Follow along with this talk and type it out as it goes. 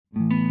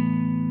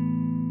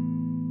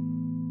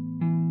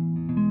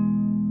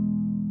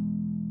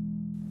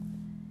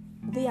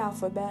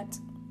alphabet.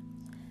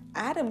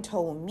 Adam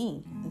told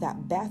me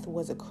that Beth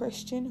was a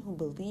Christian who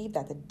believed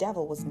that the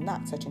devil was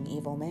not such an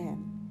evil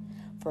man.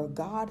 For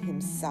God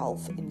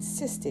himself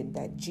insisted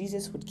that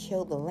Jesus would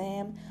kill the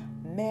lamb.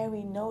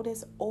 Mary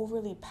noticed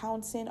overly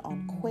pouncing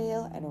on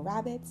quail and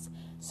rabbits,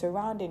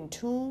 surrounding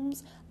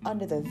tombs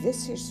under the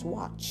vicious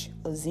watch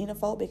of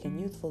xenophobic and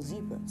youthful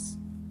zebras.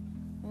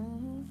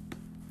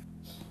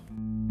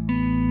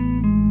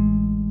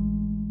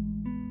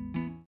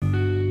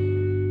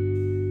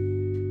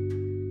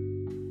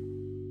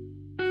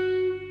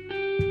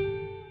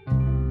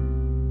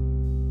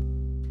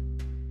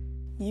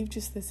 You've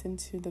just listened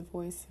to the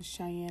voice of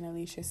Cheyenne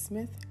Alicia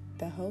Smith,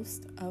 the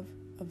host of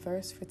A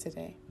Verse for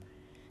Today.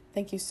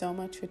 Thank you so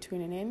much for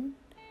tuning in.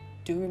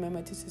 Do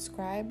remember to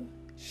subscribe,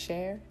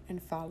 share,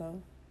 and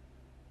follow.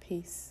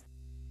 Peace.